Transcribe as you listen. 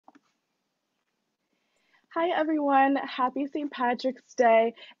Hi, everyone. Happy St. Patrick's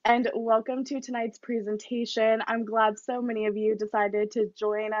Day, and welcome to tonight's presentation. I'm glad so many of you decided to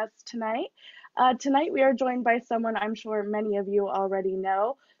join us tonight. Tonight, we are joined by someone I'm sure many of you already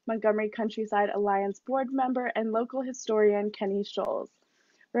know, Montgomery Countryside Alliance board member and local historian Kenny Scholes.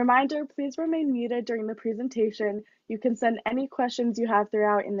 Reminder, please remain muted during the presentation. You can send any questions you have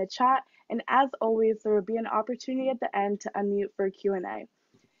throughout in the chat, and as always, there will be an opportunity at the end to unmute for Q&A.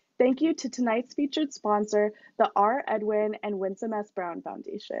 Thank you to tonight's featured sponsor, the R. Edwin and Winsome S. Brown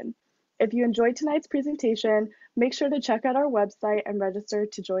Foundation. If you enjoyed tonight's presentation, make sure to check out our website and register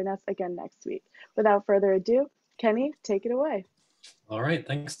to join us again next week. Without further ado, Kenny, take it away. All right,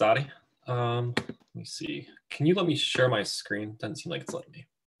 thanks, Dottie. Let me see. Can you let me share my screen? Doesn't seem like it's letting me.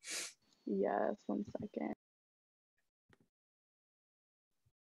 Yes, 1 second.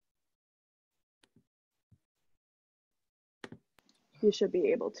 You should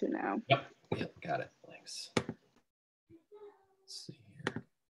be able to now. Yep, got it. Thanks. Let's see here.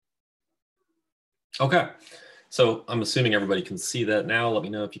 Okay, so I'm assuming everybody can see that now. Let me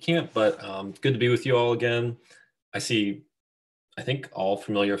know if you can't, but good to be with you all again. I see, I think, all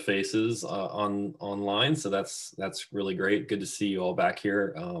familiar faces online, so that's really great. Good to see you all back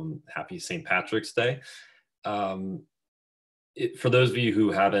here. Happy St. Patrick's Day. For those of you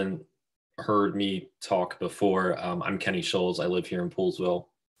who haven't heard me talk before, I'm Kenny Scholes. I live here in Poolesville,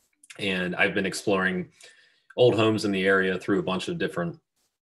 and I've been exploring old homes in the area through a bunch of different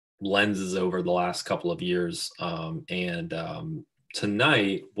lenses over the last couple of years.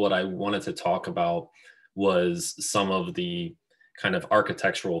 Tonight, what I wanted to talk about was some of the kind of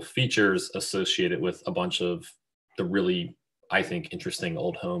architectural features associated with a bunch of the really, I think, interesting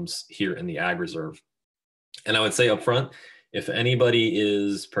old homes here in the Ag Reserve. And I would say up front, if anybody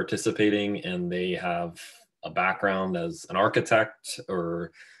is participating and they have a background as an architect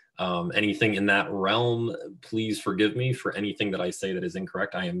or anything in that realm, please forgive me for anything that I say that is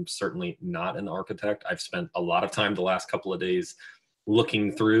incorrect. I am certainly not an architect. I've spent a lot of time the last couple of days looking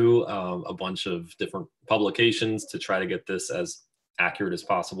through a bunch of different publications to try to get this as accurate as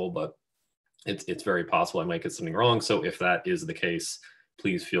possible, but it's very possible I might get something wrong. So if that is the case,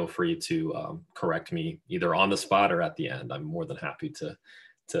 please feel free to correct me either on the spot or at the end. I'm more than happy to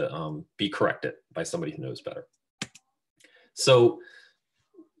be corrected by somebody who knows better. So,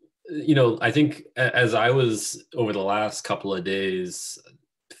 you know, I think as I was over the last couple of days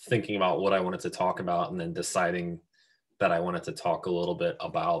thinking about what I wanted to talk about and then deciding that I wanted to talk a little bit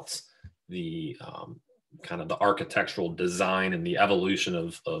about the kind of the architectural design and the evolution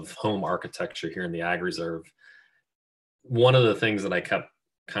of home architecture here in the Ag Reserve, one of the things that I kept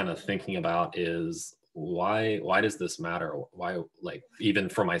kind of thinking about is why does this matter? Why, like, even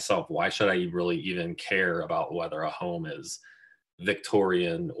for myself, why should I really even care about whether a home is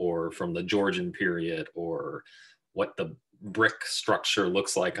Victorian or from the Georgian period or what the brick structure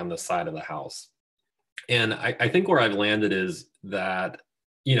looks like on the side of the house? And I think where I've landed is that,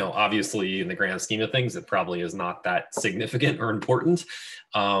 you know, obviously in the grand scheme of things, it probably is not that significant or important.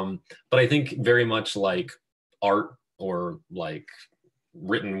 But I think very much like art or like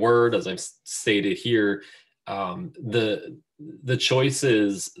written word, as I've stated here, the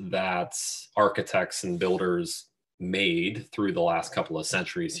choices that architects and builders made through the last couple of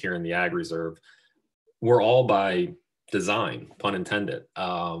centuries here in the Ag Reserve were all by design, pun intended.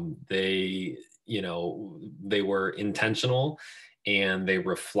 They were intentional and they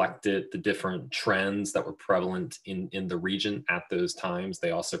reflected the different trends that were prevalent in the region at those times.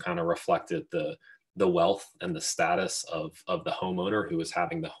 They also kind of reflected the wealth and the status of the homeowner who was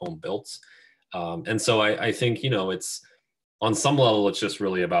having the home built. And so I think, you know, it's on some level, it's just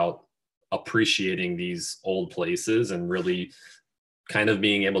really about appreciating these old places and really kind of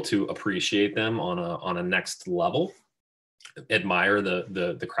being able to appreciate them on a next level. Admire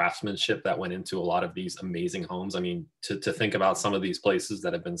the craftsmanship that went into a lot of these amazing homes. I mean, to think about some of these places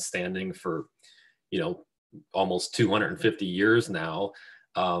that have been standing for, you know, almost 250 years now,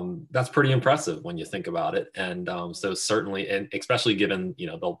 that's pretty impressive when you think about it. And so certainly, and especially given, you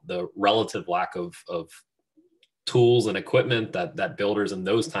know, the relative lack of tools and equipment that builders in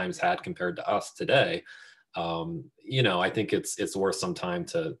those times had compared to us today, you know, I think it's worth some time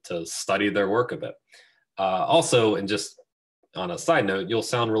to study their work a bit. Also, and just on a side note, you'll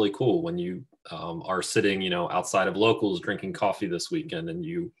sound really cool when you are sitting, you know, outside of Locals drinking coffee this weekend, and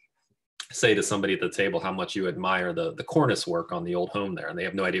you say to somebody at the table how much you admire the cornice work on the old home there, and they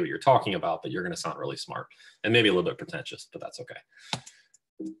have no idea what you're talking about, but you're going to sound really smart and maybe a little bit pretentious, but that's okay.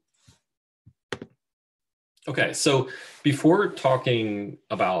 Okay, so before talking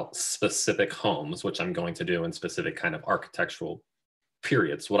about specific homes, which I'm going to do, in specific kind of architectural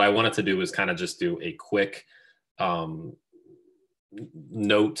periods. What I wanted to do was kind of just do a quick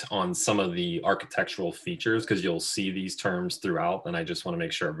note on some of the architectural features, because you'll see these terms throughout, and I just want to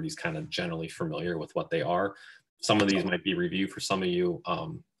make sure everybody's kind of generally familiar with what they are. Some of these might be review for some of you.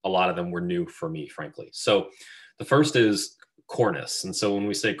 A lot of them were new for me, frankly. So the first is cornice. And so when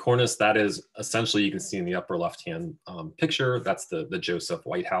we say cornice, that is essentially, you can see in the upper left-hand picture, that's the Joseph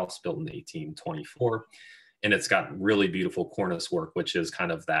White House built in 1824. And it's got really beautiful cornice work, which is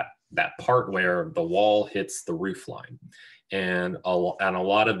kind of that part where the wall hits the roof line. And a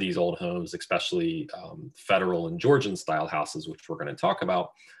lot of these old homes, especially Federal and Georgian style houses, which we're going to talk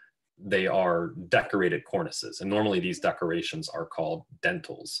about, they are decorated cornices. And normally these decorations are called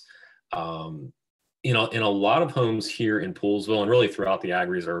dentils. In a lot of homes here in Poolesville and really throughout the Ag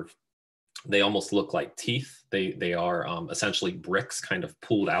Reserve, they almost look like teeth. They are essentially bricks kind of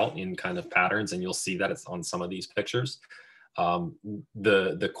pulled out in kind of patterns. And you'll see that it's on some of these pictures.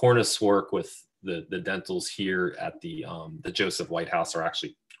 The cornice work with the dentils here at the Joseph White House are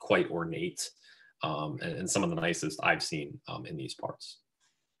actually quite ornate, and some of the nicest I've seen in these parts.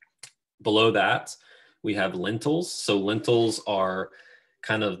 Below that, we have lintels. So lintels are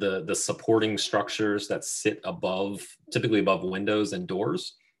kind of the supporting structures that sit above, typically above windows and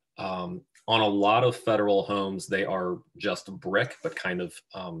doors. On a lot of Federal homes, they are just brick, but kind of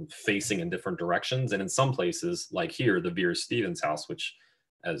facing in different directions. And in some places, like here, the Vera Stevens house, which,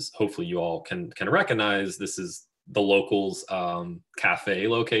 as hopefully you all can recognize, this is the locals cafe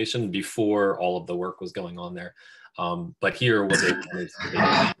location before all of the work was going on there. But here, what they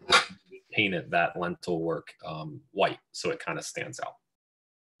painted that lentil work white, so it kind of stands out.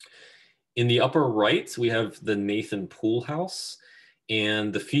 In the upper right, we have the Nathan Poole house.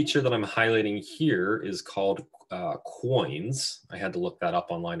 And the feature that I'm highlighting here is called quoins. I had to look that up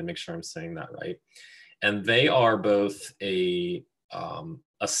online to make sure I'm saying that right. And they are both a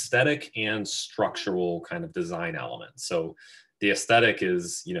aesthetic and structural kind of design element. So the aesthetic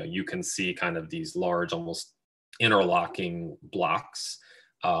is, you can see kind of these large, almost interlocking blocks.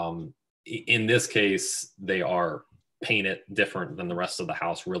 In this case, they are painted different than the rest of the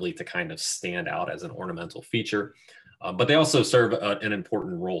house, really to kind of stand out as an ornamental feature. But they also serve an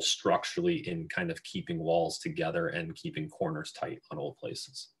important role structurally in kind of keeping walls together and keeping corners tight on old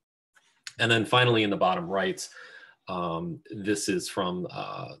places. And then finally, in the bottom right, this is from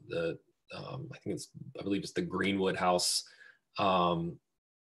I believe it's the Greenwood house.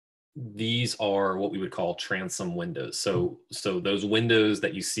 These are what we would call transom windows. So those windows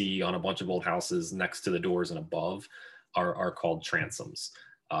that you see on a bunch of old houses next to the doors and above are called transoms.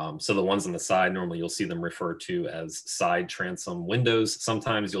 So the ones on the side, normally you'll see them referred to as side transom windows.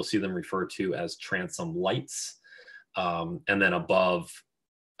 Sometimes you'll see them referred to as transom lights. And then above,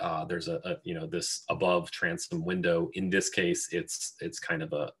 there's this above transom window. In this case, it's kind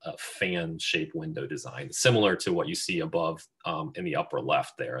of a fan-shaped window design, similar to what you see above in the upper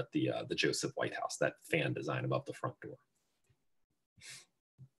left there at the Joseph White House, that fan design above the front door.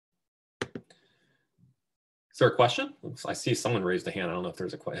 Is there a question? I see someone raised a hand. I don't know if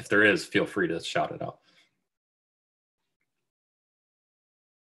there's a question. If there is, feel free to shout it out.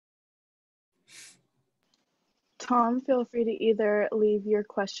 Tom, feel free to either leave your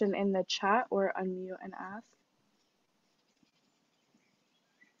question in the chat or unmute and ask.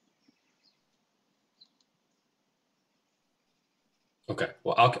 Okay,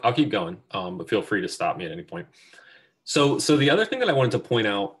 well, I'll keep going, but feel free to stop me at any point. So the other thing that I wanted to point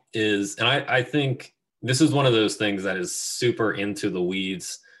out is, and I think this is one of those things that is super into the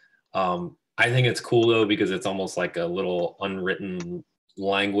weeds. I think it's cool though, because it's almost like a little unwritten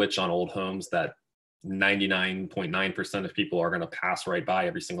language on old homes that 99.9% of people are going to pass right by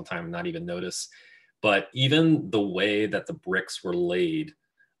every single time and not even notice. But even the way that the bricks were laid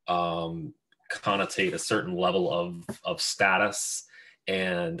connotate a certain level of status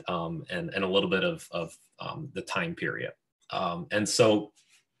and a little bit of the time period. And so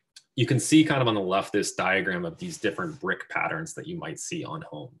you can see kind of on the left this diagram of these different brick patterns that you might see on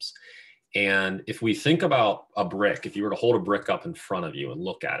homes. And if we think about a brick, if you were to hold a brick up in front of you and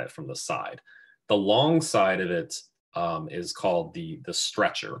look at it from the side, the long side of it is called the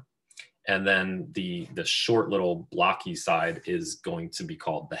stretcher. And then the short little blocky side is going to be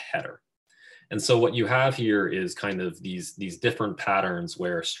called the header. And so what you have here is kind of these different patterns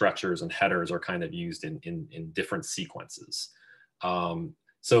where stretchers and headers are kind of used in different sequences.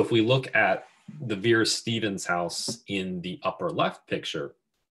 So if we look at the Vera Stevens house in the upper left picture,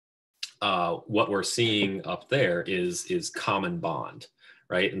 what we're seeing up there is common bond,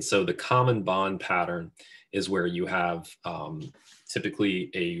 right? And so the common bond pattern is where you have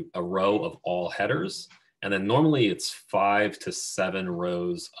typically a row of all headers And then normally it's 5 to 7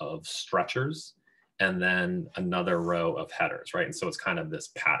 rows of stretchers and then another row of headers, right? And so it's kind of this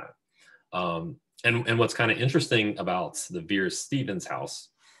pattern. And what's kind of interesting about the Veers Stevens house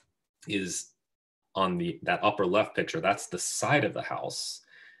is on that upper left picture, that's the side of the house.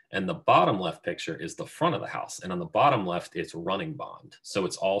 And the bottom left picture is the front of the house. And on the bottom left, it's running bond. So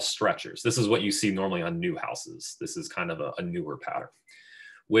it's all stretchers. This is what you see normally on new houses. This is kind of a newer pattern,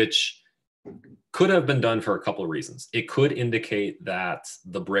 which could have been done for a couple of reasons. It could indicate that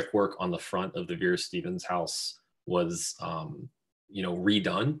the brickwork on the front of the Veers Stevens house was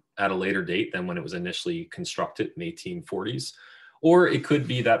redone at a later date than when it was initially constructed in 1840s. Or it could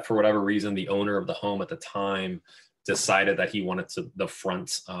be that for whatever reason, the owner of the home at the time decided that he wanted the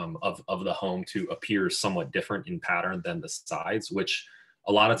front of the home to appear somewhat different in pattern than the sides, which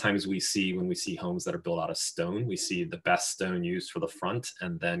a lot of times we see when we see homes that are built out of stone. We see the best stone used for the front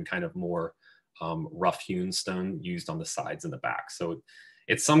and then kind of more rough hewn stone used on the sides and the back. So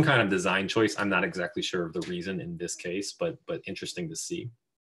it's some kind of design choice. I'm not exactly sure of the reason in this case, but interesting to see.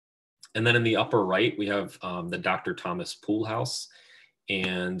 And then in the upper right, we have the Dr. Thomas Poole house.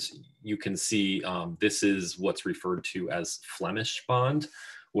 And you can see this is what's referred to as Flemish bond,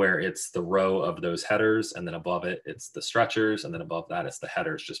 where it's the row of those headers, and then above it, it's the stretchers, and then above that, it's the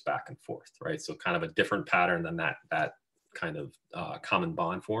headers just back and forth, right? So kind of a different pattern than that kind of common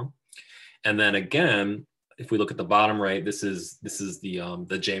bond form. And then again, if we look at the bottom right, this is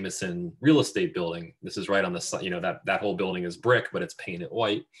the Jameson real estate building. This is right on the side, that whole building is brick, but it's painted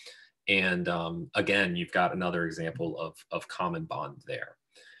white. And again, you've got another example of common bond there.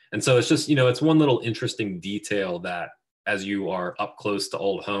 And so it's just, it's one little interesting detail that as you are up close to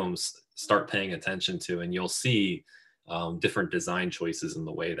old homes, start paying attention to, and you'll see different design choices in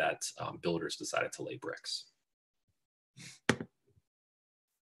the way that builders decided to lay bricks.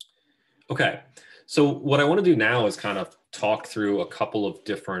 Okay, so what I want to do now is kind of talk through a couple of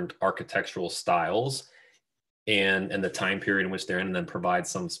different architectural styles and the time period in which they're in, and then provide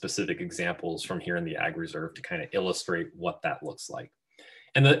some specific examples from here in the Ag Reserve to kind of illustrate what that looks like.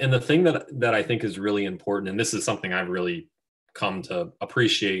 And the thing that I think is really important, and this is something I've really come to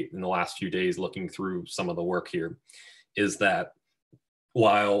appreciate in the last few days looking through some of the work here, is that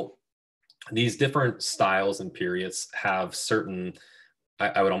while these different styles and periods have certain,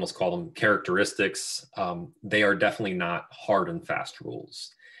 I would almost call them characteristics, they are definitely not hard and fast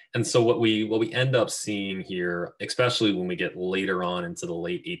rules. And so what we end up seeing here, especially when we get later on into the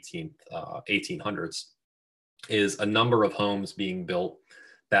late 1800s, is a number of homes being built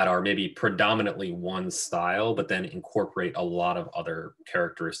that are maybe predominantly one style, but then incorporate a lot of other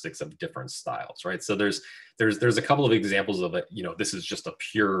characteristics of different styles, right? So there's a couple of examples of it. This is just a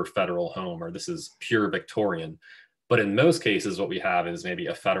pure federal home, or this is pure Victorian. But in most cases, what we have is maybe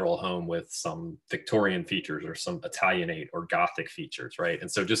a federal home with some Victorian features or some Italianate or Gothic features, right? And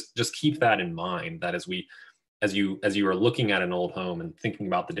so just keep that in mind, that as you are looking at an old home and thinking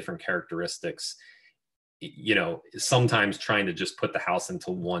about the different characteristics, sometimes trying to just put the house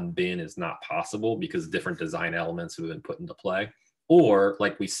into one bin is not possible because different design elements have been put into play. Or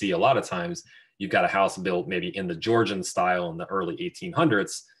like we see a lot of times, you've got a house built maybe in the Georgian style in the early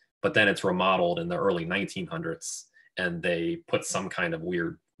 1800s, but then it's remodeled in the early 1900s. And they put some kind of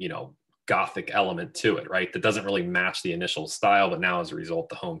weird, Gothic element to it, right? That doesn't really match the initial style, but now as a result,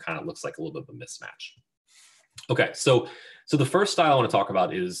 the home kind of looks like a little bit of a mismatch. Okay, so the first style I want to talk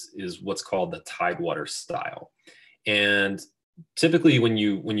about is what's called the Tidewater style. And typically when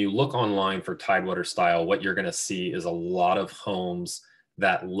you look online for Tidewater style, what you're going to see is a lot of homes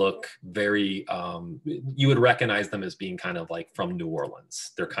that look very, you would recognize them as being kind of like from New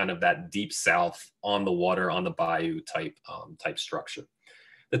Orleans. They're kind of that deep South, on the water, on the bayou type structure.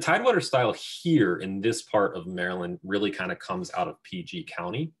 The Tidewater style here in this part of Maryland really kind of comes out of PG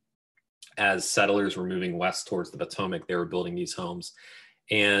County. As settlers were moving west towards the Potomac, they were building these homes.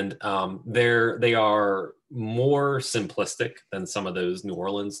 And they are more simplistic than some of those New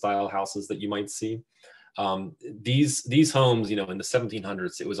Orleans style houses that you might see. These homes, in the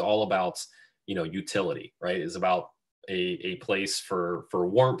 1700s, it was all about, utility, right? It's about a place for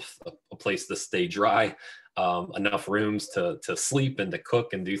warmth, a place to stay dry, enough rooms to sleep and to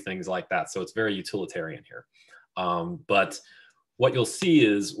cook and do things like that. So it's very utilitarian here. But what you'll see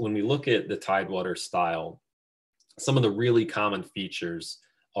is when we look at the Tidewater style, some of the really common features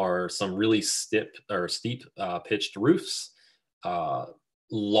are some really steep pitched roofs,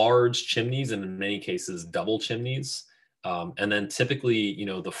 large chimneys, and in many cases double chimneys. And then typically,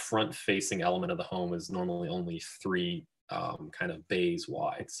 the front facing element of the home is normally only 3 kind of bays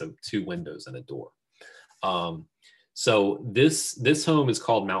wide, so 2 windows and a door. So this home is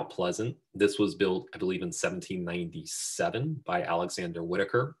called Mount Pleasant. This was built, I believe, in 1797 by Alexander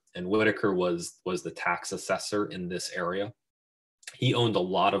Whitaker, and Whitaker was the tax assessor in this area. He owned a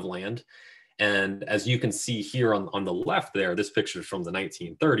lot of land, and as you can see here on the left there, this picture is from the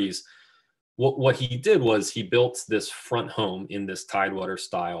 1930s. What he did was he built this front home in this Tidewater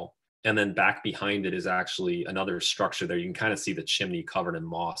style, and then back behind it is actually another structure there. You can kind of see the chimney covered in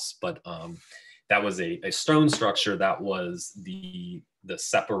moss, but that was a stone structure that was the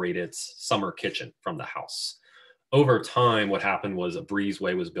separated summer kitchen from the house. Over time, what happened was a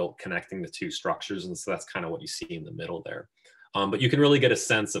breezeway was built connecting the two structures, and so that's kind of what you see in the middle there. But you can really get a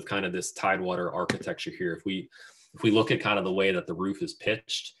sense of kind of this Tidewater architecture here. If we look at kind of the way that the roof is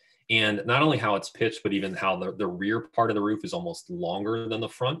pitched, and not only how it's pitched, but even how the rear part of the roof is almost longer than the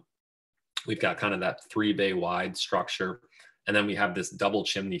front. We've got kind of that 3-bay wide structure. And then we have this double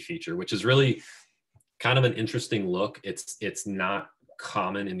chimney feature, which is really kind of an interesting look. It's not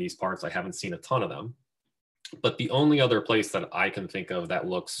common in these parts. I haven't seen a ton of them. But the only other place that I can think of that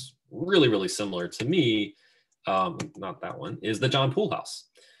looks really, really similar to me, not that one, is the John Poole House.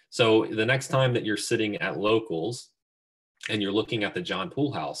 So the next time that you're sitting at locals and you're looking at the John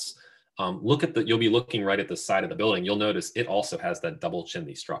Poole House, you'll be looking right at the side of the building. You'll notice it also has that double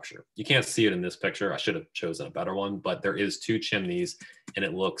chimney structure. You can't see it in this picture. I should have chosen a better one, but there is 2 chimneys, and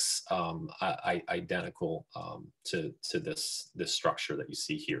it looks identical to this structure that you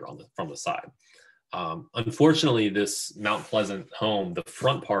see here from the side. Unfortunately, this Mount Pleasant home, the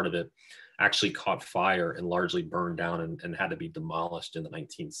front part of it actually caught fire and largely burned down and had to be demolished in the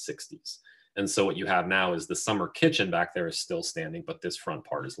 1960s. And so what you have now is the summer kitchen back there is still standing, but this front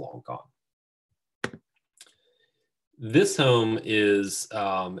part is long gone. This home is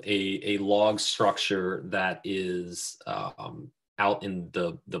a log structure that is out in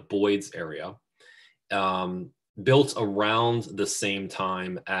the Boyd's area, built around the same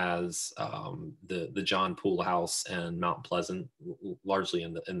time as the John Poole House and Mount Pleasant, largely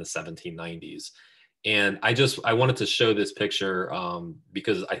in the 1790s. And I wanted to show this picture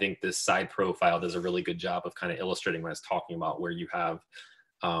because I think this side profile does a really good job of kind of illustrating what I was talking about, where you have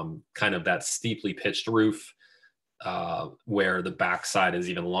kind of that steeply pitched roof where the back side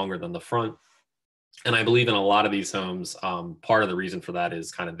is even longer than the front. And I believe in a lot of these homes, part of the reason for that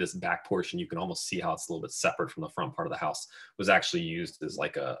is kind of this back portion. You can almost see how it's a little bit separate from the front part of the house, was actually used as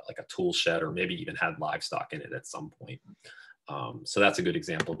like a tool shed, or maybe even had livestock in it at some point. So that's a good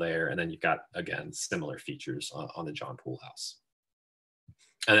example there. And then you've got, again, similar features on the John Poole House.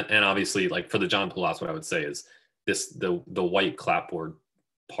 And obviously, like for the John Poole House, what I would say is the white clapboard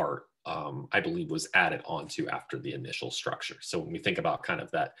part, I believe, was added onto after the initial structure. So when we think about kind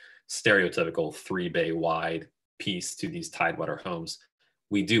of that stereotypical 3-bay wide piece to these Tidewater homes,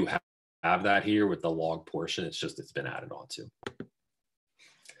 we do have that here with the log portion. It's been added onto.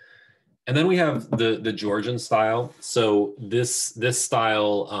 And then we have the Georgian style. So this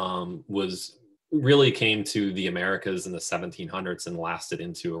style really came to the Americas in the 1700s and lasted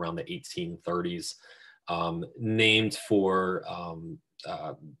into around the 1830s, named for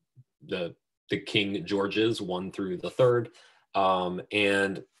the King Georges, 1 through the 3rd.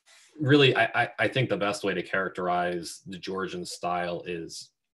 And really, I think the best way to characterize the Georgian style is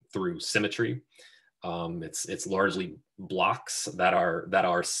through symmetry. It's largely blocks that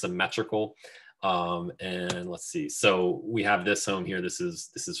are symmetrical. And let's see. So we have this home here. This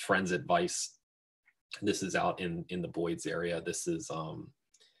is Friends Advice. This is out in the Boyd's area. This is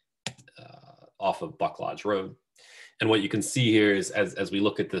off of Buck Lodge Road. And what you can see here is as we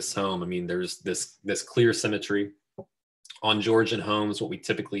look at this home, I mean, there's this clear symmetry. On Georgian homes, what we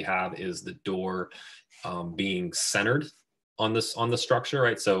typically have is the door being centered on the structure,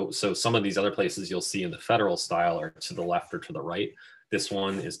 right? So some of these other places you'll see in the federal style are to the left or to the right. This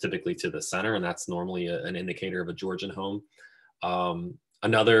one is typically to the center, and that's normally an indicator of a Georgian home.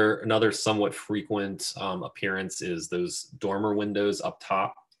 Another somewhat frequent appearance is those dormer windows up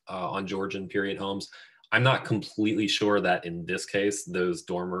top on Georgian period homes. I'm not completely sure that in this case, those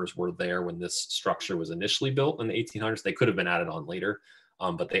dormers were there when this structure was initially built in the 1800s. They could have been added on later,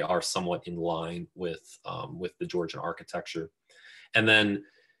 but they are somewhat in line with the Georgian architecture. And then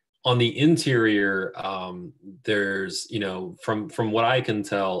on the interior, there's, from what I can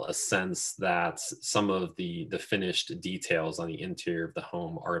tell, a sense that some of the finished details on the interior of the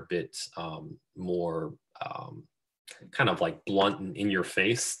home are a bit more kind of like blunt and in your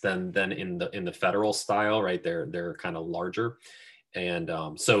face than in the federal style, right? They're kind of larger. And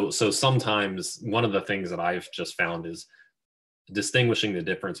so sometimes one of the things that I've just found is distinguishing the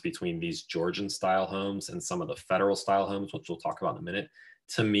difference between these Georgian style homes and some of the federal style homes, which we'll talk about in a minute,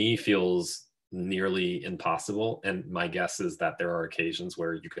 to me feels nearly impossible. And my guess is that there are occasions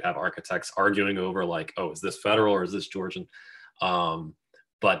where you could have architects arguing over like, oh, is this federal or is this Georgian?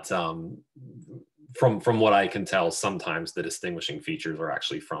 But from what I can tell, sometimes the distinguishing features are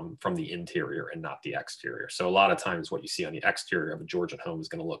actually from the interior and not the exterior. So a lot of times what you see on the exterior of a Georgian home is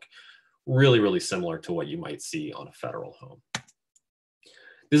going to look really, really similar to what you might see on a federal home.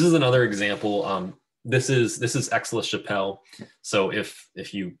 This is another example. This is Aix-la-Chapelle. So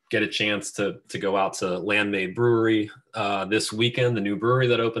if you get a chance to go out to Landmade Brewery this weekend, the new brewery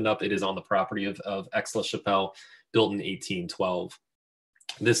that opened up, it is on the property of Aix-la-Chapelle, built in 1812.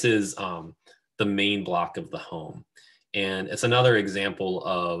 This is the main block of the home. And it's another example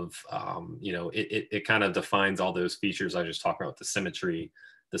of, it kind of defines all those features I just talked about, the symmetry,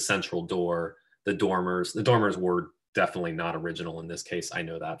 the central door, the dormers. The dormers were definitely not original in this case. I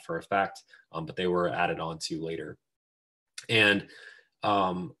know that for a fact, but they were added on to later. And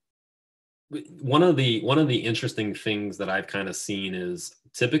one of the interesting things that I've kind of seen is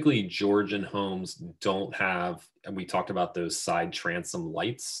typically Georgian homes don't have, and we talked about those side transom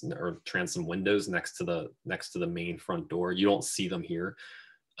lights or transom windows next to the main front door. You don't see them here.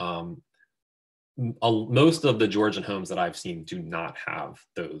 Most of the Georgian homes that I've seen do not have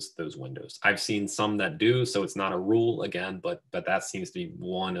those windows. I've seen some that do, so it's not a rule again, but that seems to be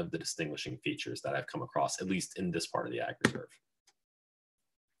one of the distinguishing features that I've come across, at least in this part of the Ag Reserve.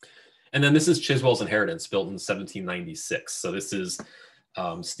 And then this is Chiswell's Inheritance, built in 1796. So this is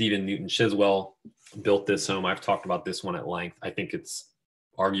Stephen Newton Chiswell built this home. I've talked about this one at length. I think it's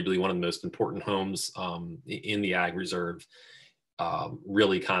arguably one of the most important homes in the Ag Reserve.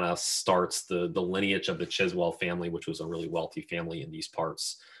 Really kind of starts the lineage of the Chiswell family, which was a really wealthy family in these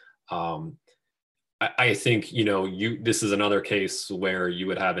parts. I think, this is another case where you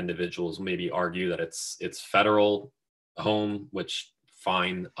would have individuals maybe argue that it's federal home, which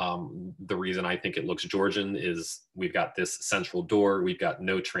fine. The reason I think it looks Georgian is we've got this central door, we've got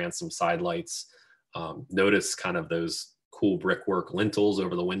no transom side lights. Notice kind of those cool brickwork lintels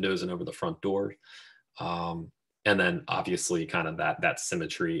over the windows and over the front door. And then obviously kind of that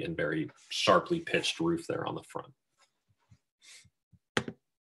symmetry and very sharply pitched roof there on the front.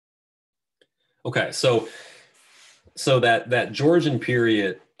 Okay, so that Georgian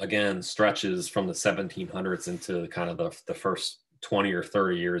period, again, stretches from the 1700s into kind of the first 20 or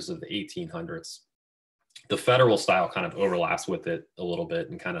 30 years of the 1800s. The federal style kind of overlaps with it a little bit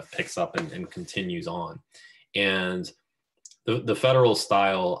and kind of picks up and continues on. And the federal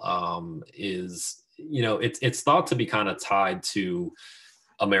style is, it's thought to be kind of tied to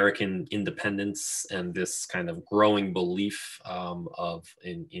American independence and this kind of growing belief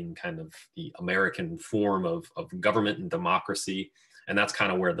in kind of the American form of government and democracy. And that's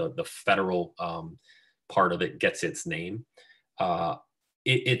kind of where the federal part of it gets its name.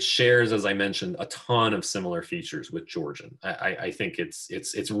 It shares, as I mentioned, a ton of similar features with Georgian. I think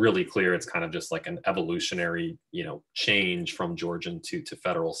it's really clear. It's kind of just like an evolutionary, change from Georgian to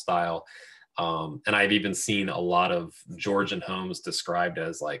federal style. And I've even seen a lot of Georgian homes described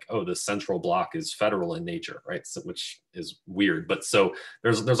as like, oh, the central block is federal in nature, right? So, which is weird, but so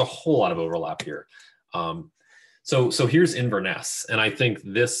there's a whole lot of overlap here. So here's Inverness, and I think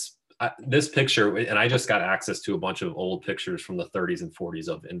this picture, and I just got access to a bunch of old pictures from the 30s and 40s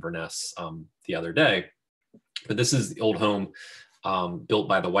of Inverness the other day, but this is the old home built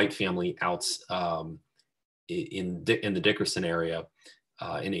by the White family out in the Dickerson area.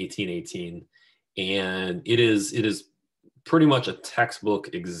 In 1818, and it is pretty much a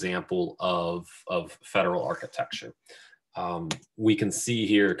textbook example of federal architecture. We can see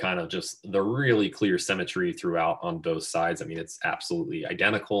here kind of just the really clear symmetry throughout on both sides. I mean, it's absolutely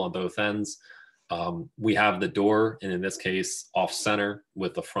identical on both ends. We have the door, and in this case, off center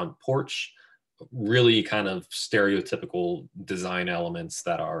with the front porch. Really kind of stereotypical design elements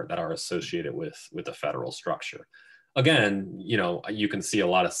that are associated with the federal structure. Again, you can see a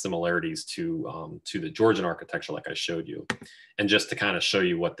lot of similarities to the Georgian architecture, like I showed you. And just to kind of show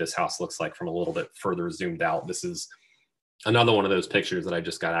you what this house looks like from a little bit further zoomed out, this is another one of those pictures that I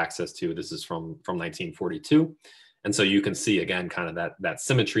just got access to. This is from 1942. And so you can see, again, kind of that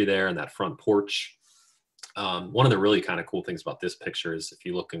symmetry there and that front porch. One of the really kind of cool things about this picture is if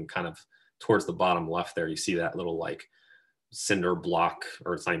you look in kind of towards the bottom left there, you see that little like cinder block,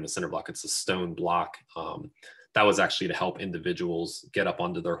 or it's not even a cinder block, it's a stone block. That was actually to help individuals get up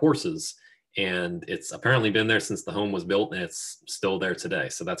onto their horses. And it's apparently been there since the home was built, and it's still there today.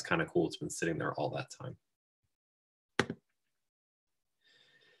 So that's kind of cool. It's been sitting there all that time.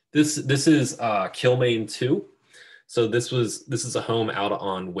 This is Kilmaine 2. So this is a home out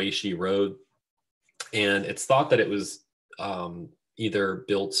on Weishi Road. And it's thought that it was either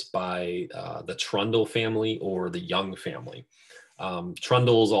built by the Trundle family or the Young family.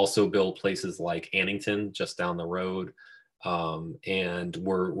 Trundles also built places like Annington, just down the road, and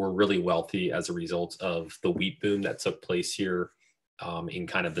were really wealthy as a result of the wheat boom that took place here in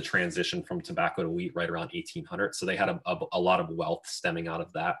kind of the transition from tobacco to wheat right around 1800. So they had a lot of wealth stemming out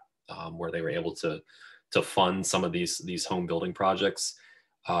of that, where they were able to fund some of these home building projects.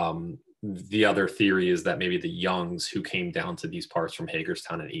 The other theory is that maybe the Youngs, who came down to these parts from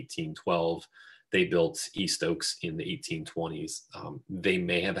Hagerstown in 1812, they built East Oaks in the 1820s. They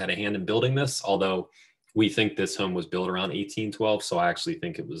may have had a hand in building this, although we think this home was built around 1812. So I actually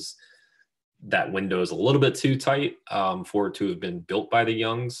think it was, that window is a little bit too tight for it to have been built by the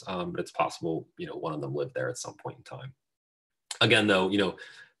Youngs, but it's possible, one of them lived there at some point in time. Again, though,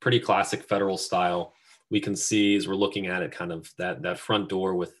 pretty classic Federal style. We can see, as we're looking at it, kind of that front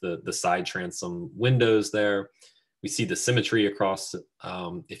door with the side transom windows there. We see the symmetry across.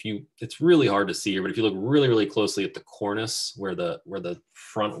 It's really hard to see here, but if you look really, really closely at the cornice where the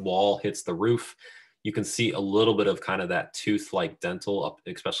front wall hits the roof, you can see a little bit of kind of that tooth-like dentil up,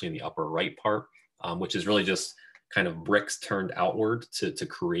 especially in the upper right part, which is really just kind of bricks turned outward to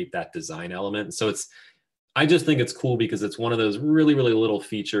create that design element. So I just think it's cool because it's one of those really, really little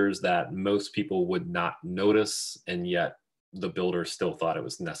features that most people would not notice, and yet the builder still thought it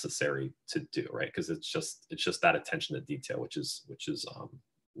was necessary to do, right? Because it's just that attention to detail, which is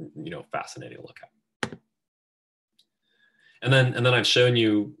fascinating to look at. And then I've shown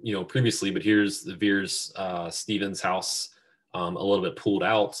you, previously, but here's the Veers Stevens house, a little bit pulled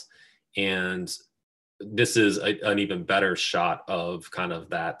out, and this is an even better shot of kind of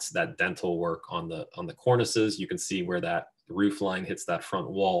that dental work on the cornices. You can see where that roof line hits that front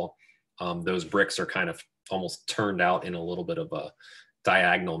wall. Those bricks are kind of almost turned out in a little bit of a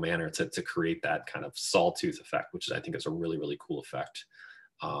diagonal manner to create that kind of sawtooth effect, which I think is a really, really cool effect.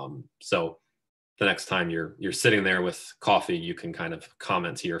 So the next time you're sitting there with coffee, you can kind of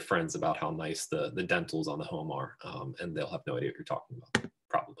comment to your friends about how nice the dentals on the home are, and they'll have no idea what you're talking about,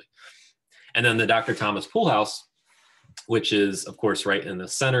 probably. And then the Dr. Thomas Pool House, which is, of course, right in the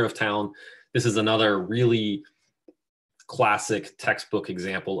center of town. This is another really classic textbook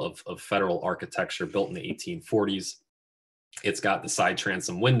example of Federal architecture built in the 1840s. It's got the side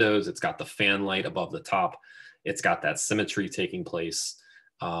transom windows. It's got the fan light above the top. It's got that symmetry taking place.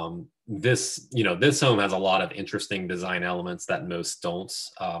 This home has a lot of interesting design elements that most don't.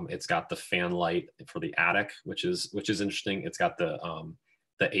 It's got the fan light for the attic, which is interesting. It's got the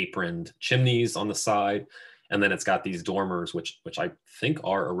aproned chimneys on the side, and then it's got these dormers, which I think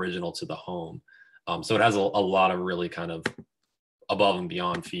are original to the home. So it has a lot of really kind of above and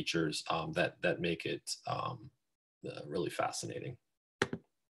beyond features that make it really fascinating.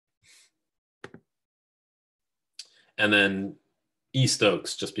 And then East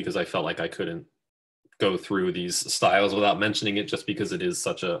Oaks, just because I felt like I couldn't go through these styles without mentioning it, just because it is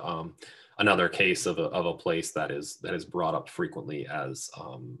such a another case of a place that is brought up frequently as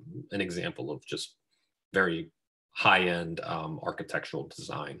an example of just very high-end architectural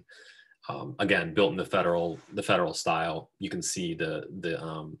design. Again, built in the federal style. You can see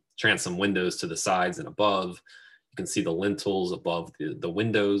the transom windows to the sides and above. You can see the lintels above the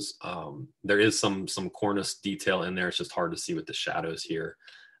windows. There is some cornice detail in there. It's just hard to see with the shadows here.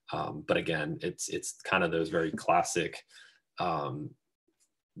 But again, it's kind of those very classic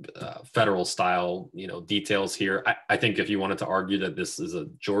Federal style, details here. I think if you wanted to argue that this is a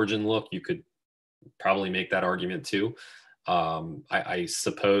Georgian look, you could probably make that argument too. I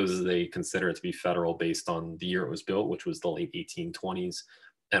suppose they consider it to be Federal based on the year it was built, which was the late 1820s,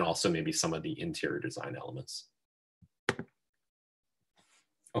 and also maybe some of the interior design elements.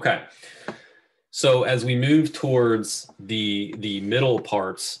 Okay, so as we move towards the middle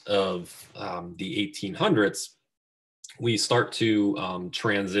parts of the 1800s, we start to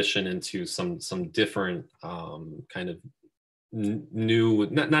transition into some different kind of new,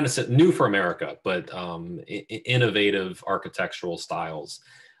 not necessarily new for America, but innovative architectural styles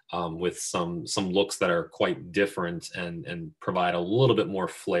with some looks that are quite different and provide a little bit more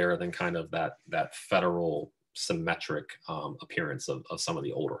flair than kind of that Federal symmetric appearance of some of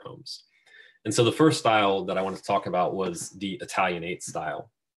the older homes. And so the first style that I wanted to talk about was the Italianate style.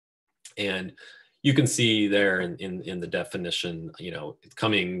 And you can see there in the definition, it's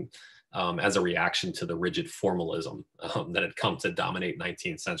coming as a reaction to the rigid formalism that had come to dominate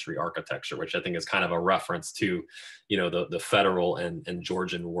 19th century architecture, which I think is kind of a reference to, the Federal and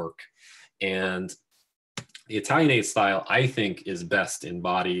Georgian work. And the Italianate style, I think, is best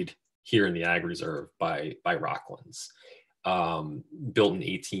embodied here in the Ag Reserve by Rocklands, built in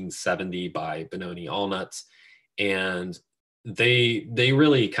 1870 by Benoni Allnutt. And they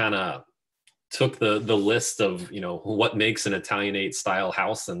really kind of took the list of, you know, what makes an Italianate style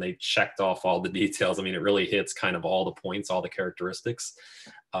house, and they checked off all the details. I mean, it really hits kind of all the points, all the characteristics.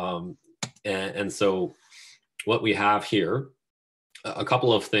 And so what we have here, a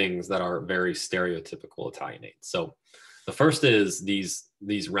couple of things that are very stereotypical Italianate. So the first is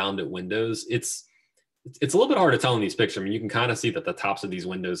these rounded windows. It's a little bit hard to tell in these pictures. I mean, you can kind of see that the tops of these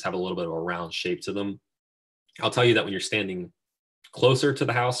windows have a little bit of a round shape to them. I'll tell you that when you're standing closer to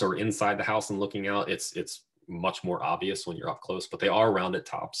the house or inside the house and looking out, it's much more obvious when you're up close, but they are rounded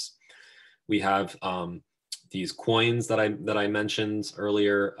tops. We have these quoins that I mentioned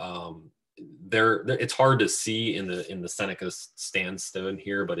earlier. They're it's hard to see in the Seneca sandstone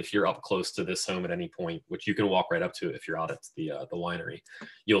here, but if you're up close to this home at any point, which you can walk right up to if you're out at the winery,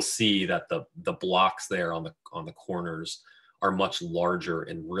 you'll see that the blocks there on the corners are much larger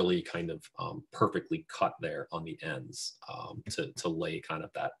and really kind of perfectly cut there on the ends to lay kind of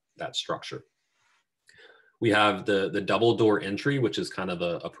that structure. We have the double door entry, which is kind of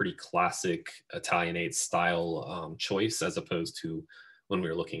a pretty classic Italianate style choice, as opposed to when we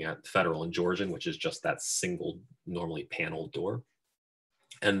were looking at Federal and Georgian, which is just that single, normally paneled door.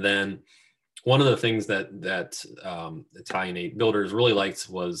 And then one of the things that Italianate builders really liked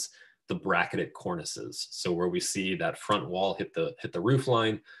was the bracketed cornices. So where we see that front wall hit the roof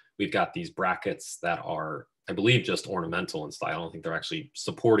line, we've got these brackets that are, I believe, just ornamental in style. I don't think they're actually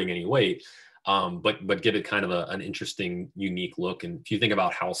supporting any weight, but give it kind of an interesting, unique look. And if you think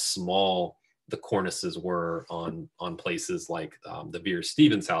about how small the cornices were on places like the Veer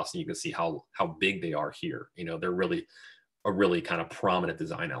Stevens house, and you can see how big they are here. You know, they're really a really kind of prominent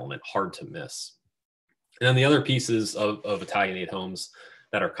design element, hard to miss. And then the other pieces of Italianate homes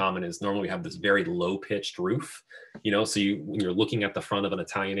that are common is normally we have this very low pitched roof, you know, so when you're looking at the front of an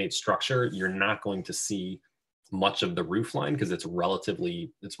Italianate structure, you're not going to see much of the roof line because it's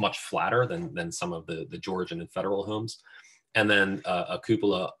much flatter than some of the Georgian and Federal homes. And then a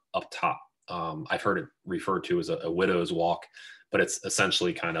cupola up top. I've heard it referred to as a widow's walk, but it's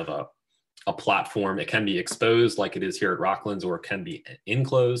essentially kind of a platform. It can be exposed like it is here at Rocklands, or it can be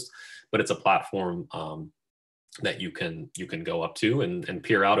enclosed, but it's a platform that you can go up to and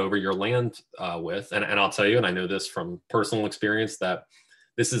peer out over your land with. And I'll tell you, and I know this from personal experience, that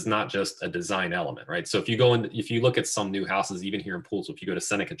this is not just a design element, right? So if you look at some new houses, even here in Poolesville, if you go to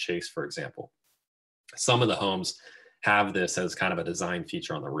Seneca Chase, for example, some of the homes have this as kind of a design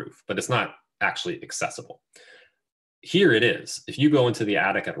feature on the roof, but it's not actually accessible. Here it is. If you go into the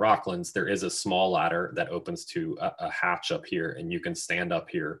attic at Rocklands, there is a small ladder that opens to a hatch up here, and you can stand up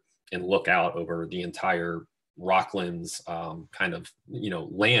here and look out over the entire Rocklands kind of, you know,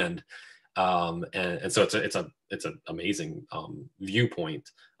 land. And so it's an amazing viewpoint,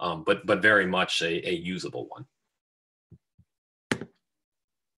 but very much a usable one.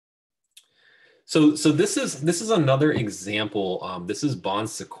 So this is another example. This is Bon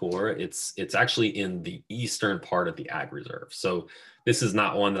Secours. It's actually in the eastern part of the Ag Reserve. So this is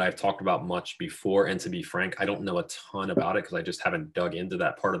not one that I've talked about much before. And to be frank, I don't know a ton about it because I just haven't dug into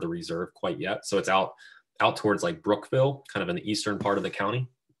that part of the reserve quite yet. So it's out towards like Brookville, kind of in the eastern part of the county.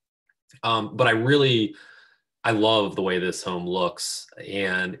 But I love the way this home looks,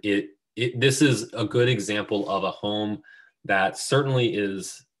 and this is a good example of a home that certainly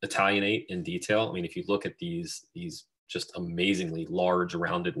is Italianate in detail. I mean, if you look at these just amazingly large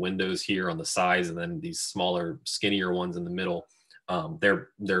rounded windows here on the sides, and then these smaller, skinnier ones in the middle, they're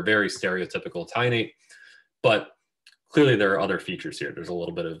very stereotypical Italianate, but clearly there are other features here. There's a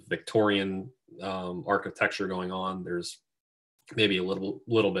little bit of Victorian architecture going on. There's maybe a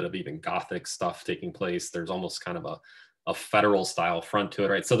little bit of even Gothic stuff taking place. There's almost kind of a Federal style front to it,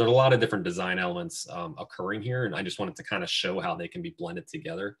 right? So there's a lot of different design elements occurring here, and I just wanted to kind of show how they can be blended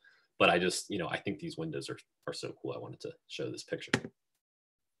together. But I just, you know, I think these windows are so cool. I wanted to show this picture.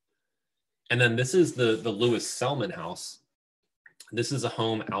 And then this is the Lewis Selman house. This is a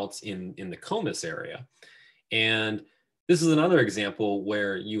home out in the Comus area, and this is another example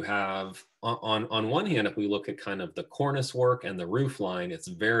where you have, on one hand, if we look at kind of the cornice work and the roof line, it's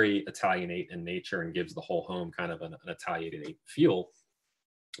very Italianate in nature and gives the whole home kind of an Italianate feel.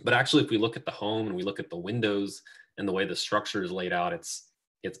 But actually, if we look at the home and we look at the windows and the way the structure is laid out,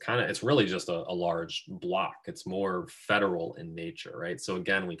 it's really just a large block. It's more Federal in nature, right? So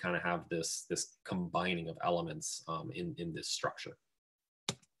again, we kind of have this combining of elements in this structure.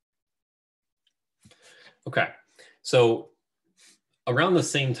 Okay. So around the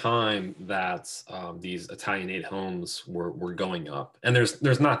same time that these Italianate homes were going up, and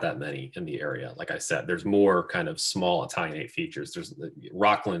there's not that many in the area. Like I said, there's more kind of small Italianate features.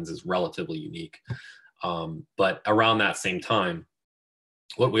 Rocklands is relatively unique. But around that same time,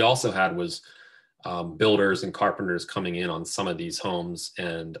 what we also had was builders and carpenters coming in on some of these homes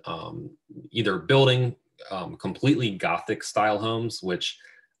and either building completely Gothic style homes, which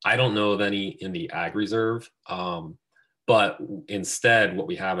I don't know of any in the Ag Reserve. But instead, what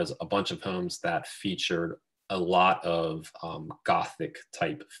we have is a bunch of homes that featured a lot of Gothic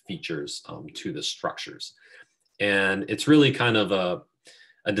type features to the structures. And it's really kind of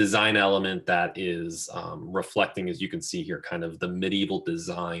a design element that is reflecting, as you can see here, kind of the medieval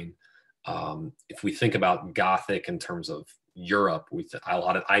design. If we think about Gothic in terms of Europe,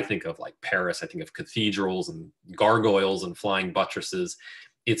 I think of like Paris, I think of cathedrals and gargoyles and flying buttresses.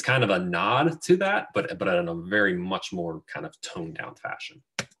 It's kind of a nod to that, but in a very much more kind of toned down fashion.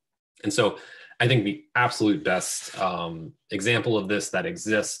 And so I think the absolute best example of this that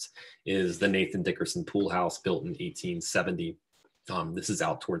exists is the Nathan Dickerson Pool House, built in 1870. This is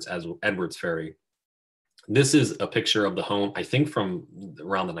out towards Edwards Ferry. This is a picture of the home, I think from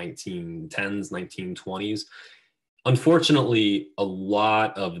around the 1910s, 1920s. Unfortunately, a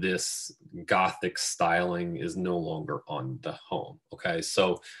lot of this Gothic styling is no longer on the home. Okay,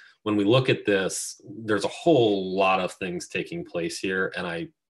 so when we look at this, there's a whole lot of things taking place here, and I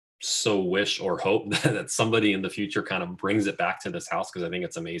so wish or hope that somebody in the future kind of brings it back to this house, because I think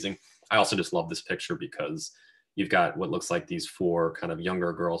it's amazing. I also just love this picture because you've got what looks like these four kind of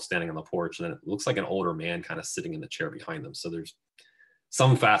younger girls standing on the porch, and then it looks like an older man kind of sitting in the chair behind them. So there's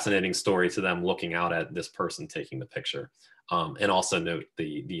some fascinating story to them looking out at this person taking the picture. And also note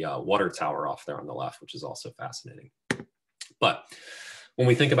the water tower off there on the left, which is also fascinating. But when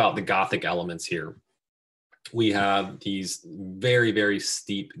we think about the Gothic elements here, we have these very, very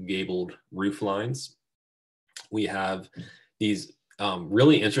steep gabled roof lines. We have these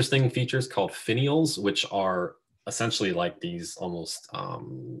really interesting features called finials, which are essentially like these almost,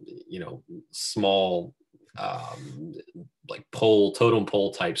 small like totem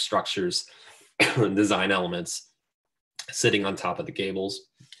pole type structures, design elements sitting on top of the gables.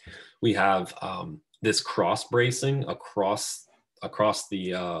 We have this cross bracing across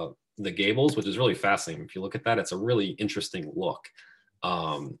the gables, which is really fascinating. If you look at that, it's a really interesting look.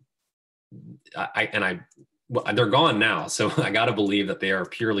 They're gone now, so I got to believe that they are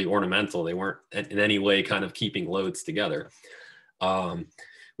purely ornamental. They weren't in any way kind of keeping loads together.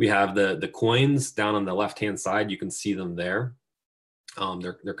 We have the coins down on the left-hand side. You can see them there.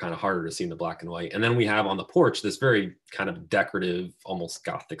 They're kind of harder to see in the black and white. And then we have on the porch this very kind of decorative, almost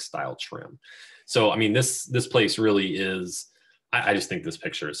Gothic style trim. So, I mean, this place really is, I just think this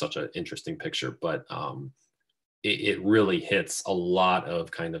picture is such an interesting picture, but it really hits a lot of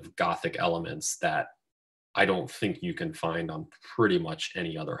kind of Gothic elements that I don't think you can find on pretty much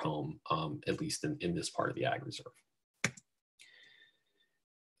any other home, at least in this part of the Ag Reserve.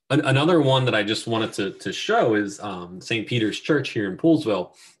 Another one that I just wanted to show is St. Peter's Church here in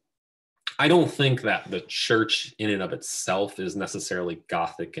Poolesville. I don't think that the church in and of itself is necessarily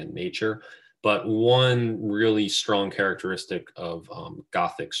Gothic in nature, but one really strong characteristic of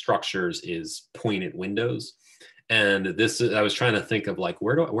Gothic structures is pointed windows. And I was trying to think of like,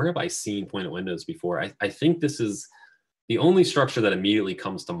 where have I seen pointed windows before? I think this is the only structure that immediately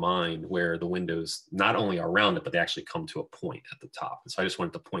comes to mind where the windows not only are rounded, but they actually come to a point at the top. And so I just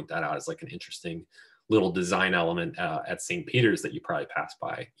wanted to point that out as like an interesting little design element at St. Peter's that you probably pass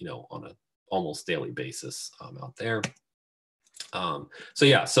by, on an almost daily basis out there. So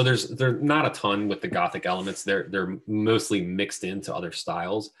yeah, so there's not a ton with the Gothic elements. They're mostly mixed into other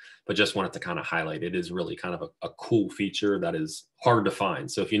styles, but just wanted to kind of highlight it is really kind of a cool feature that is hard to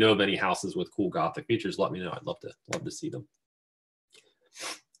find. So if you know of any houses with cool Gothic features, let me know. I'd love to see them.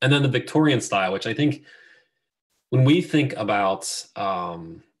 And then the Victorian style, which I think when we think about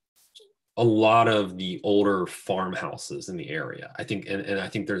a lot of the older farmhouses in the area, I think, and I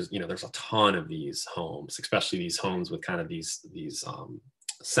think there's a ton of these homes, especially these homes with kind of these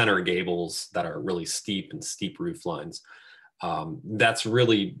center gables that are really steep roof lines. That's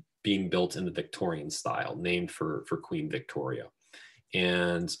really being built in the Victorian style, named for Queen Victoria.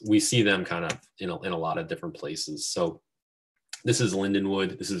 And we see them kind of in a lot of different places. So this is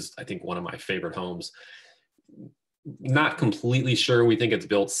Lindenwood. This is, I think, one of my favorite homes. Not completely sure. We think it's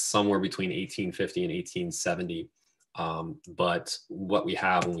built somewhere between 1850 and 1870. But what we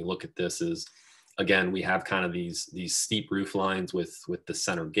have when we look at this is, again, we have kind of these steep roof lines with the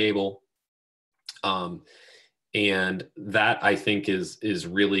center gable. And that, I think, is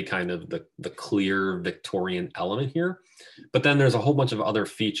really kind of the clear Victorian element here. But then there's a whole bunch of other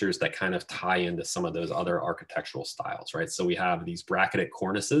features that kind of tie into some of those other architectural styles, right? So we have these bracketed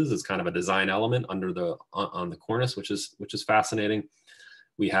cornices as kind of a design element on the cornice, which is fascinating.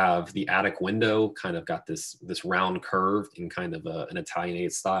 We have the attic window kind of got this round curve in kind of an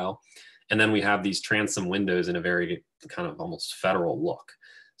Italianate style. And then we have these transom windows in a very kind of almost federal look.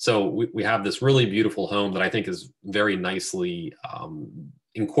 So we have this really beautiful home that I think is very nicely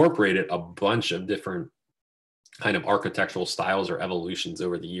incorporated a bunch of different kind of architectural styles or evolutions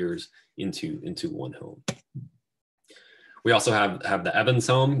over the years into one home. We also have the Evans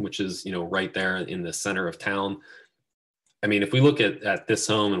home, which is, you know, right there in the center of town. I mean, if we look at this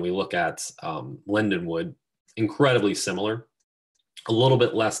home and we look at Lindenwood, incredibly similar, a little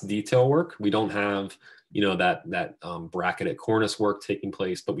bit less detail work. We don't have, you know, that bracketed cornice work taking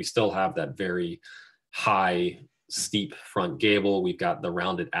place, but we still have that very high, steep front gable. We've got the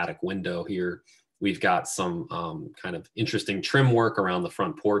rounded attic window here. We've got some kind of interesting trim work around the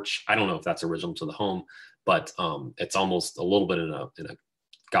front porch. I don't know if that's original to the home, but it's almost a little bit in a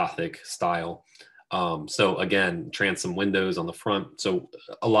Gothic style. So again, transom windows on the front. So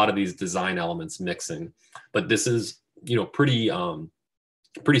a lot of these design elements mixing, but this is, you know, pretty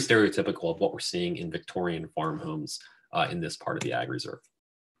stereotypical of what we're seeing in Victorian farm homes in this part of the Ag Reserve.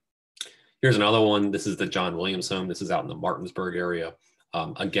 Here's another one. This is the John Williams home. This is out in the Martinsburg area.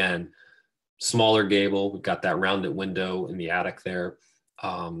 Again, smaller gable. We've got that rounded window in the attic there.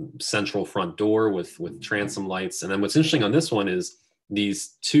 Central front door with transom lights. And then what's interesting on this one is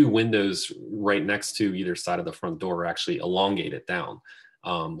these two windows right next to either side of the front door are actually elongated down,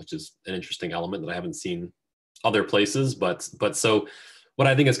 which is an interesting element that I haven't seen other places. But so what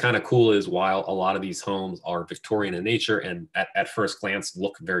I think is kind of cool is while a lot of these homes are Victorian in nature and at first glance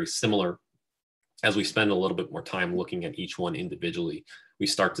look very similar, as we spend a little bit more time looking at each one individually, we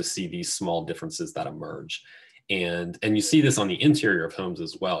start to see these small differences that emerge. And you see this on the interior of homes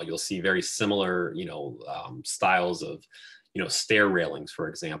as well. You'll see very similar, you know, styles of, you know, stair railings, for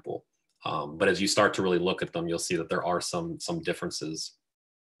example. But as you start to really look at them, you'll see that there are some differences.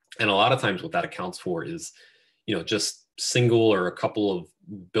 And a lot of times what that accounts for is, you know, just single or a couple of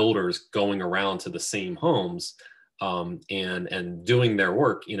builders going around to the same homes and doing their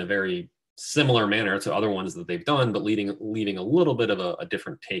work in a very similar manner to other ones that they've done, but leaving a little bit of a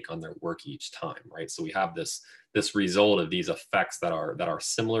different take on their work each time, right? So we have this result of these effects that are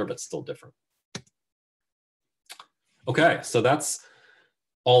similar but still different. Okay, so that's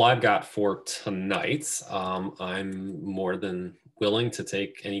all I've got for tonight. I'm more than willing to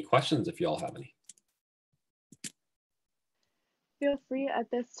take any questions if you all have any. Feel free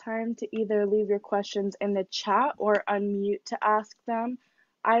at this time to either leave your questions in the chat or unmute to ask them.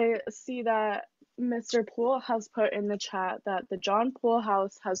 I see that Mr. Poole has put in the chat that the John Poole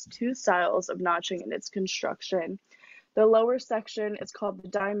house has two styles of notching in its construction. The lower section is called the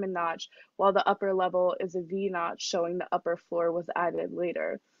diamond notch, while the upper level is a V notch showing the upper floor was added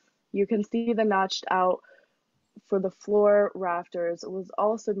later. You can see the notched out for the floor rafters was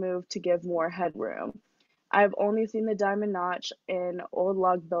also moved to give more headroom. I've only seen the diamond notch in old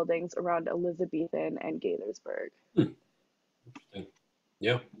log buildings around Elizabethan and Gaithersburg.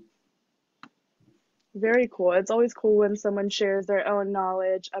 Yeah. Very cool. It's always cool when someone shares their own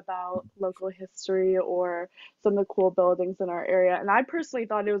knowledge about local history or some of the cool buildings in our area. And I personally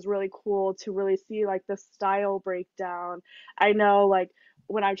thought it was really cool to really see like the style breakdown. I know like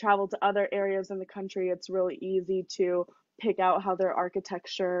when I travel to other areas in the country, it's really easy to pick out how their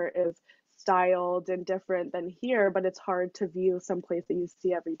architecture is styled and different than here, but it's hard to view some place that you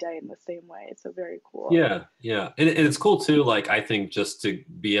see every day in the same way. So very cool. Yeah. And it's cool too, like I think just to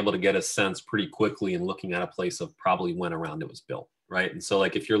be able to get a sense pretty quickly in looking at a place of probably when around it was built, right? And so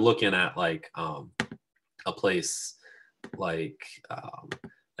like if you're looking at like a place like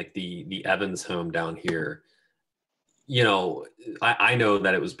the Evans home down here, you know, I know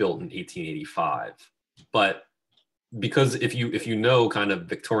that it was built in 1885, but because if you know kind of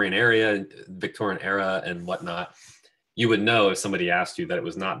Victorian era and whatnot, you would know if somebody asked you that it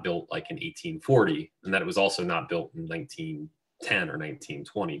was not built like in 1840 and that it was also not built in 1910 or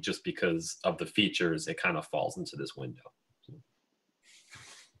 1920, just because of the features, it kind of falls into this window.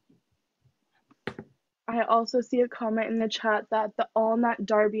 I also see a comment in the chat that the Allnut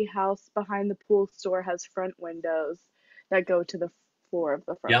Darby house behind the Poole store has front windows that go to the floor of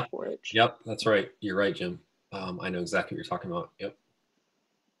the front porch. Yep, that's right. You're right, Jim. I know exactly what you're talking about. Yep.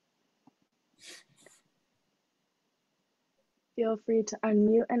 Feel free to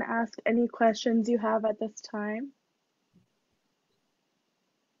unmute and ask any questions you have at this time.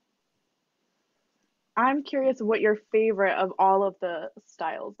 I'm curious what your favorite of all of the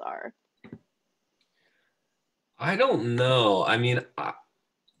styles are. I don't know. I mean,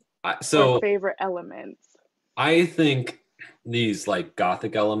 or favorite elements. I think these like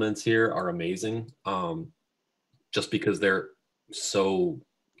Gothic elements here are amazing. Just because they're so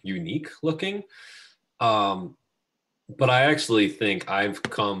unique looking. But I actually think I've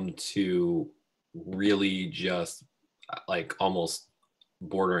come to really just like almost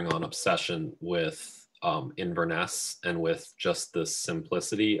bordering on obsession with Inverness and with just the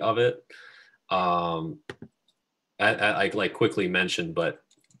simplicity of it. I like quickly mentioned, but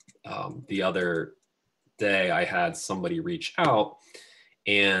the other day I had somebody reach out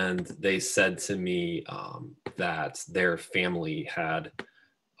and they said to me that their family had,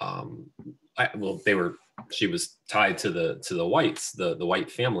 she was tied to the Whites, the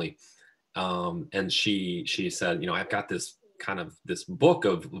White family. And she said, I've got this kind of this book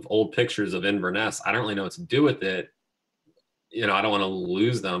of old pictures of Inverness. I don't really know what to do with it. I don't want to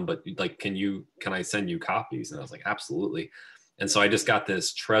lose them, but like, can I send you copies? And I was like, absolutely. And so I just got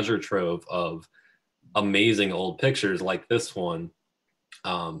this treasure trove of amazing old pictures like this one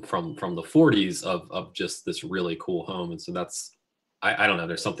from the 40s of just this really cool home. And so that's, I don't know,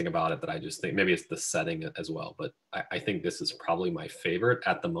 there's something about it that I just think maybe it's the setting as well, but I think this is probably my favorite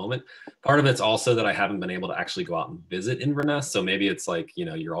at the moment. Part of it's also that I haven't been able to actually go out and visit Inverness. So maybe it's like,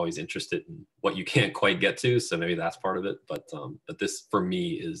 you're always interested in what you can't quite get to. So maybe that's part of it. But this for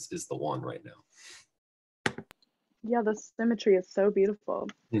me is the one right now. Yeah, the symmetry is so beautiful.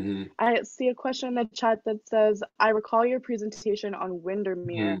 Mm-hmm. I see a question in the chat that says, I recall your presentation on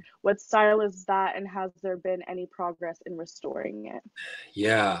Windermere. Mm-hmm. What style is that, and has there been any progress in restoring it?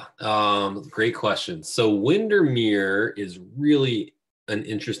 Yeah, great question. So Windermere is really an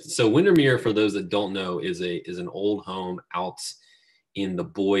interesting. So Windermere, for those that don't know, is an old home out in the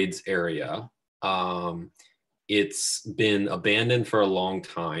Boyds area. It's been abandoned for a long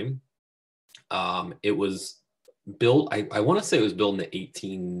time. It was built, I want to say it was built in the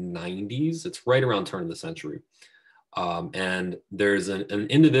 1890s. It's right around turn of the century. And there's an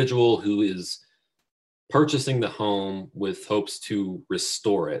individual who is purchasing the home with hopes to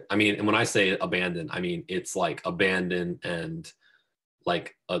restore it. I mean, and when I say abandoned, I mean, it's like abandoned and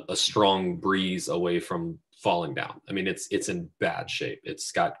like a strong breeze away from falling down. I mean, it's in bad shape.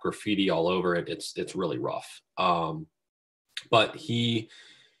 It's got graffiti all over it. It's really rough. But he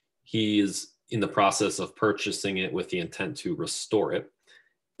is in the process of purchasing it with the intent to restore it.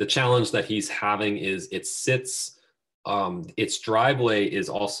 The challenge that he's having is it sits, its driveway is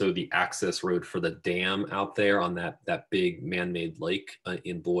also the access road for the dam out there on that big man-made lake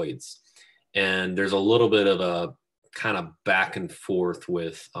in Boyds. And there's a little bit of a kind of back and forth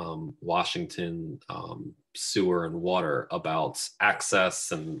with Washington Sewer and Water about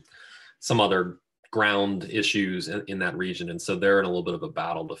access and some other ground issues in that region. And so they're in a little bit of a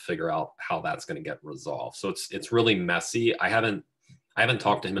battle to figure out how that's going to get resolved. So it's really messy. I haven't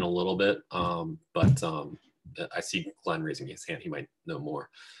talked to him in a little bit, but I see Glenn raising his hand. He might know more.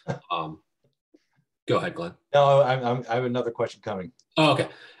 Go ahead, Glenn. No, I have another question coming. Oh, okay.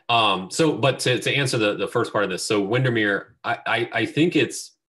 But to answer the first part of this, so Windermere, I think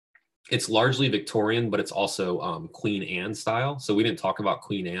it's largely Victorian, but it's also Queen Anne style. So we didn't talk about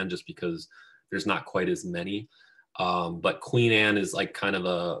Queen Anne just because there's not quite as many. But Queen Anne is like kind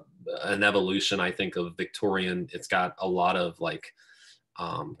of an evolution, I think, of Victorian. It's got a lot of like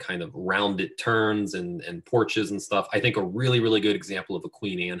kind of rounded turns and porches and stuff. I think a really, really good example of a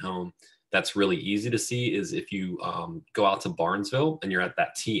Queen Anne home that's really easy to see is if you go out to Barnesville and you're at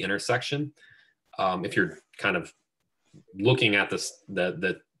that T intersection. If you're kind of looking at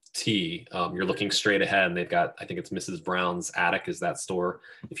the T, you're looking straight ahead and they've got, I think it's Mrs. Brown's attic is that store.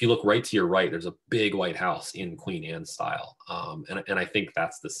 If you look right to your right, there's a big white house in Queen Anne style. And I think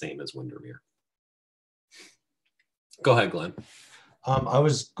that's the same as Windermere. Go ahead, Glenn. I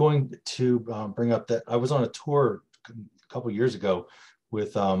was going to bring up that I was on a tour a couple years ago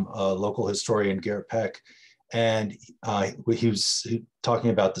with a local historian, Garrett Peck, and he was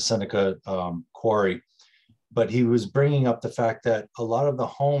talking about the Seneca Quarry. But he was bringing up the fact that a lot of the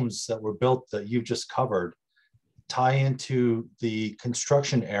homes that were built that you just covered tie into the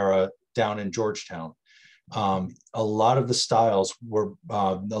construction era down in Georgetown. A lot of the styles were,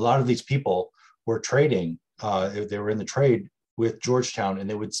 a lot of these people were trading, they were in the trade with Georgetown, and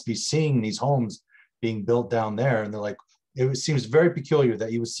they would be seeing these homes being built down there. And they're like, it seems very peculiar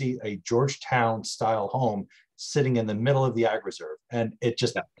that you would see a Georgetown style home sitting in the middle of the ag reserve. And it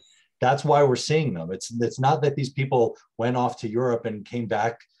just, that's why we're seeing them. It's not that these people went off to Europe and came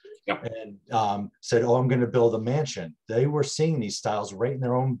back and said, oh, I'm going to build a mansion. They were seeing these styles right in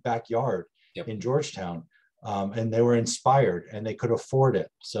their own backyard in Georgetown. And they were inspired and they could afford it.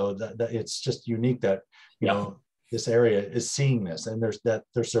 So that it's just unique that, you know, this area is seeing this and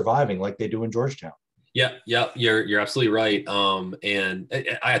they're surviving like they do in Georgetown. Yeah, you're absolutely right. And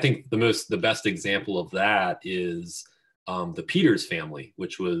I think the best example of that is the Peters family,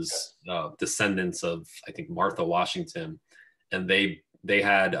 which was descendants of, I think, Martha Washington. And they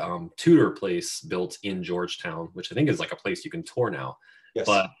had Tudor Place built in Georgetown, which I think is like a place you can tour now. Yes.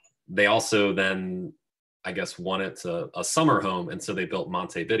 But they also then, I guess, wanted a summer home. And so they built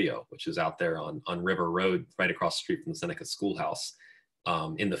Montevideo, which is out there on River Road, right across the street from the Seneca Schoolhouse,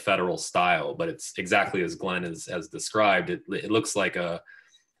 in the Federal style. But it's exactly as Glenn has described. It looks like a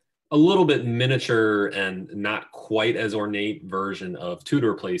little bit miniature and not quite as ornate version of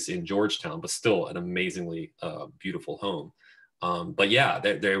Tudor Place in Georgetown, but still an amazingly beautiful home. But yeah,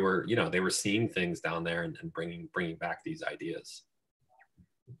 they were seeing things down there and bringing back these ideas.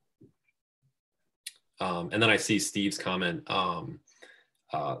 And then I see Steve's comment.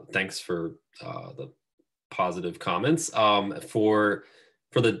 Thanks for the positive comments. For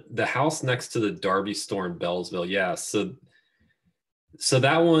the house next to the Darby store in Bellsville, yeah. So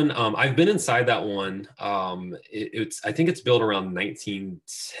that one, I've been inside that one. I think it's built around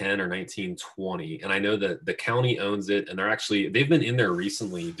 1910 or 1920. And I know that the county owns it, and they've been in there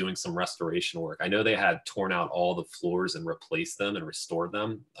recently doing some restoration work. I know they had torn out all the floors and replaced them and restored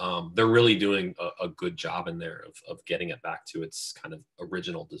them. They're really doing a good job in there of getting it back to its kind of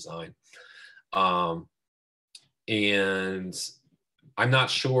original design. And I'm not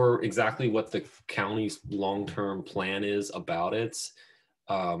sure exactly what the county's long-term plan is about it.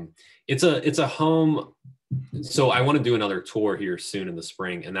 It's a home. So I want to do another tour here soon in the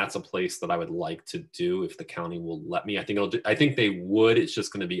spring, and that's a place that I would like to do if the county will let me. I think they would. It's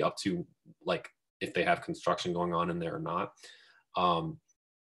just going to be up to like if they have construction going on in there or not.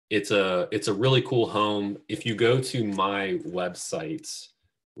 It's a really cool home. If you go to my website,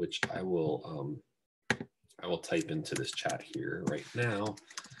 which I will type into this chat here right now.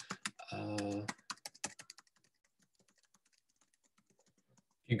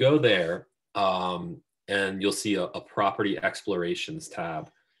 You go there and you'll see a property explorations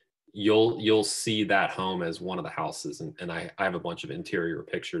tab. You'll see that home as one of the houses, and I have a bunch of interior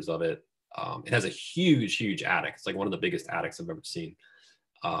pictures of it. It has a huge attic. It's like one of the biggest attics I've ever seen.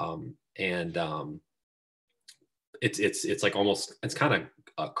 It's like almost, it's kind of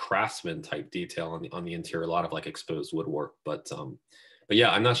a craftsman type detail on the interior, a lot of like exposed woodwork, but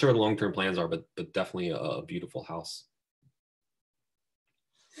yeah, I'm not sure what the long-term plans are, but definitely a beautiful house.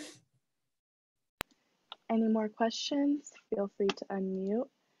 Any more questions? Feel free to unmute.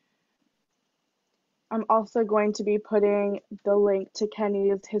 I'm also going to be putting the link to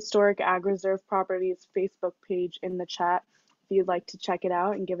Kenny's Historic Ag Reserve Properties Facebook page in the chat if you'd like to check it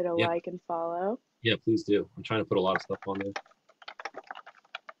out and give it a like and follow. Yeah, please do. I'm trying to put a lot of stuff on there.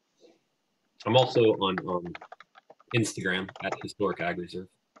 I'm also on Instagram at Historic Ag Reserve.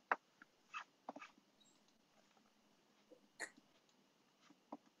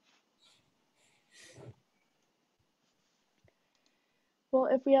 Well,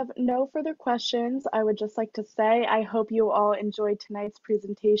 if we have no further questions, I would just like to say I hope you all enjoyed tonight's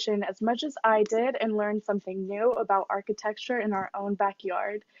presentation as much as I did and learned something new about architecture in our own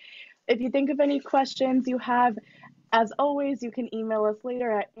backyard. If you think of any questions you have, as always, you can email us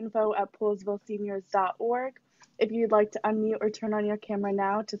later at info@poolesvilleseniors.org. If you'd like to unmute or turn on your camera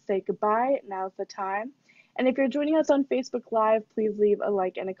now to say goodbye, now's the time. And if you're joining us on Facebook Live, please leave a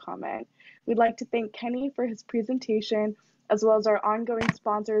like and a comment. We'd like to thank Kenny for his presentation, as well as our ongoing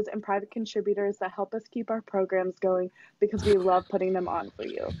sponsors and private contributors that help us keep our programs going because we love putting them on for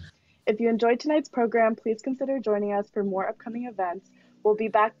you. If you enjoyed tonight's program, please consider joining us for more upcoming events. We'll be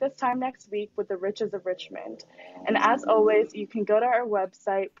back this time next week with the Riches of Richmond. And as always, you can go to our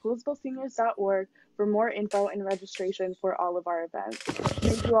website, poolesvilleseniors.org, for more info and registration for all of our events.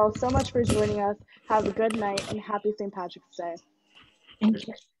 Thank you all so much for joining us. Have a good night and happy St. Patrick's Day. Thank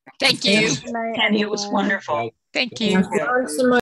you. Thank you. Good night, Kenny, it was everyone. wonderful. Thank you. Thanks so much.